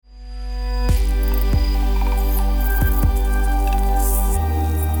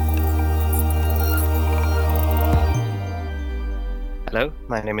Hello,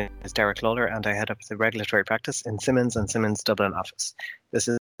 my name is Derek Lawler and I head up the regulatory practice in Simmons & Simmons Dublin office. This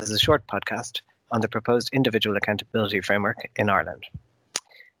is a short podcast on the proposed individual accountability framework in Ireland.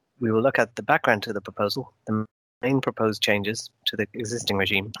 We will look at the background to the proposal, the main proposed changes to the existing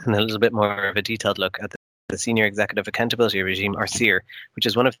regime, and a little bit more of a detailed look at the Senior Executive Accountability Regime, or SEAR, which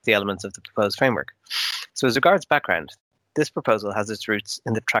is one of the elements of the proposed framework. So as regards background, this proposal has its roots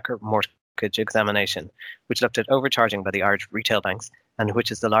in the Tracker Mortgage examination, which looked at overcharging by the Irish retail banks and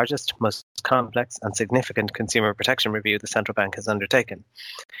which is the largest, most complex and significant consumer protection review the central bank has undertaken.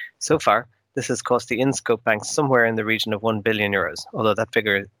 So far, this has cost the in-scope banks somewhere in the region of €1 billion, although that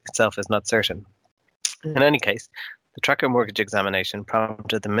figure itself is not certain. In any case, the Tracker Mortgage examination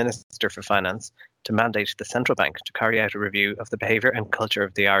prompted the Minister for Finance to mandate the central bank to carry out a review of the behaviour and culture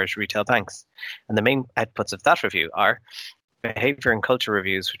of the Irish retail banks. And the main outputs of that review are behaviour and culture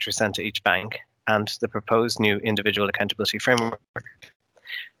reviews, which were sent to each bank, and the proposed new individual accountability framework.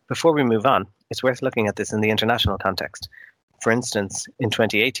 Before we move on, it's worth looking at this in the international context. For instance, in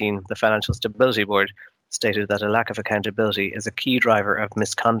 2018, the Financial Stability Board stated that a lack of accountability is a key driver of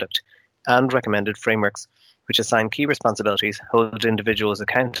misconduct and recommended frameworks which assign key responsibilities, hold individuals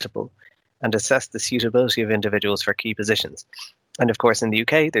accountable, and assess the suitability of individuals for key positions. And of course, in the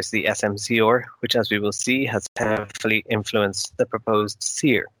UK, there's the SMCR, which, as we will see, has heavily influenced the proposed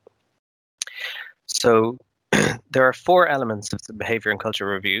SEAR. So there are four elements of the behaviour and culture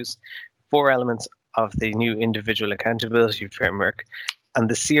reviews, four elements of the new individual accountability framework, and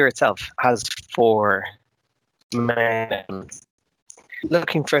the SEAR itself has four main elements.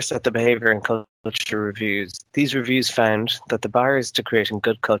 Looking first at the behaviour and culture reviews, these reviews found that the barriers to creating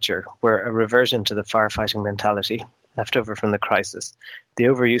good culture were a reversion to the firefighting mentality left over from the crisis, the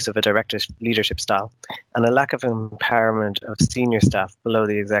overuse of a directive leadership style, and a lack of empowerment of senior staff below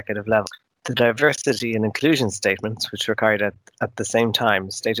the executive level. The diversity and inclusion statements, which were carried out at the same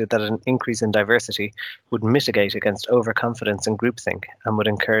time, stated that an increase in diversity would mitigate against overconfidence and groupthink and would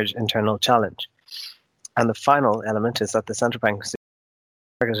encourage internal challenge. And the final element is that the central bank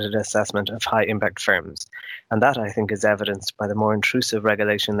targeted assessment of high-impact firms, and that, I think, is evidenced by the more intrusive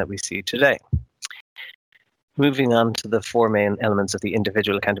regulation that we see today. Moving on to the four main elements of the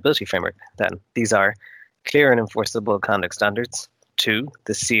individual accountability framework, then. These are clear and enforceable conduct standards. 2,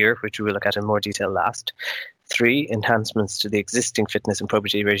 the SEAR, which we will look at in more detail last. 3, enhancements to the existing fitness and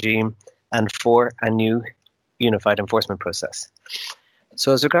probity regime. And 4, a new unified enforcement process.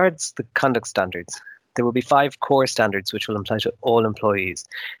 So as regards the conduct standards, there will be 5 core standards which will apply to all employees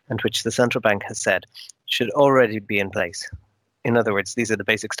and which the central bank has said should already be in place. In other words, these are the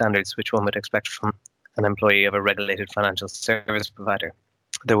basic standards which one would expect from an employee of a regulated financial service provider.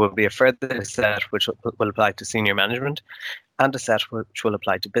 There will be a further set which will apply to senior management and a set which will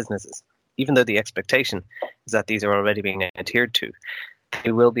apply to businesses. Even though the expectation is that these are already being adhered to,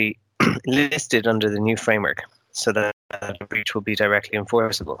 they will be listed under the new framework so that a breach will be directly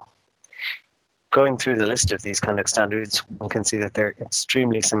enforceable. Going through the list of these conduct standards, one can see that they're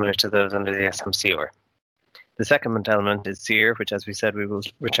extremely similar to those under the SMCR. The second element is SEAR, which, as we said, we will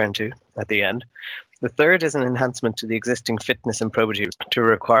return to at the end. The third is an enhancement to the existing fitness and probity to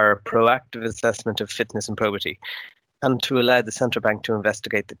require a proactive assessment of fitness and probity and to allow the central bank to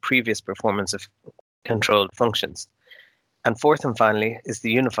investigate the previous performance of controlled functions. And fourth and finally is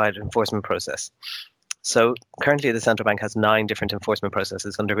the unified enforcement process. So currently the central bank has 9 different enforcement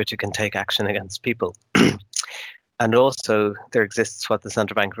processes under which it can take action against people. And also there exists what the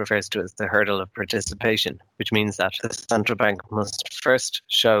central bank refers to as the hurdle of participation, which means that the central bank must first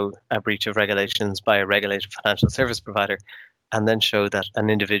show a breach of regulations by a regulated financial service provider and then show that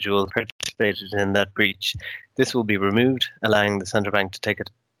an individual participated in that breach. This will be removed, allowing the central bank to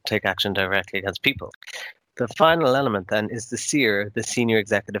take action directly against people. The final element then is the SEAR, the Senior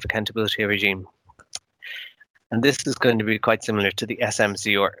Executive Accountability Regime. And this is going to be quite similar to the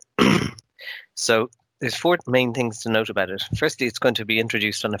SMCR. So there's 4 main things to note about it. Firstly, it's going to be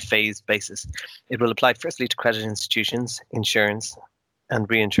introduced on a phased basis. It will apply firstly to credit institutions, insurance and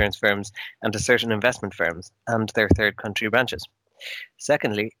reinsurance firms, and to certain investment firms and their third country branches.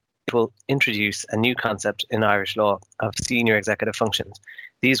 Secondly, it will introduce a new concept in Irish law of senior executive functions.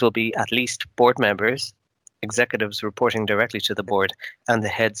 These will be at least board members, executives reporting directly to the board, and the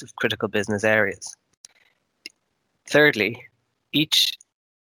heads of critical business areas. Thirdly, each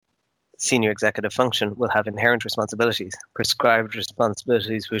senior executive function will have inherent responsibilities, prescribed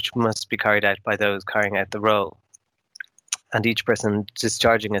responsibilities which must be carried out by those carrying out the role. And each person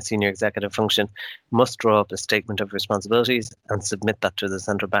discharging a senior executive function must draw up a statement of responsibilities and submit that to the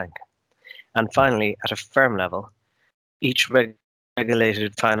central bank. And finally, at a firm level, each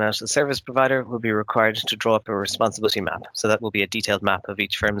regulated financial service provider will be required to draw up a responsibility map. So that will be a detailed map of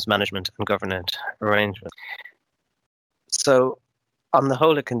each firm's management and governance arrangement. So on the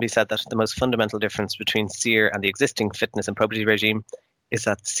whole, it can be said that the most fundamental difference between SEER and the existing fitness and probity regime is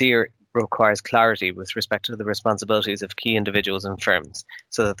that SEER requires clarity with respect to the responsibilities of key individuals and firms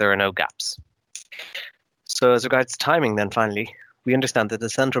so that there are no gaps. So as regards timing then finally, we understand that the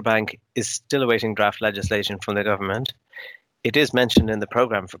central bank is still awaiting draft legislation from the government. It is mentioned in the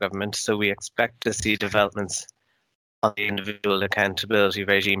programme for government, so we expect to see developments on the individual accountability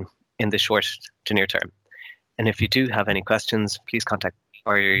regime in the short to near term. And if you do have any questions, please contact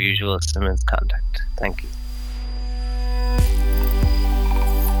or your usual Simmons contact. Thank you.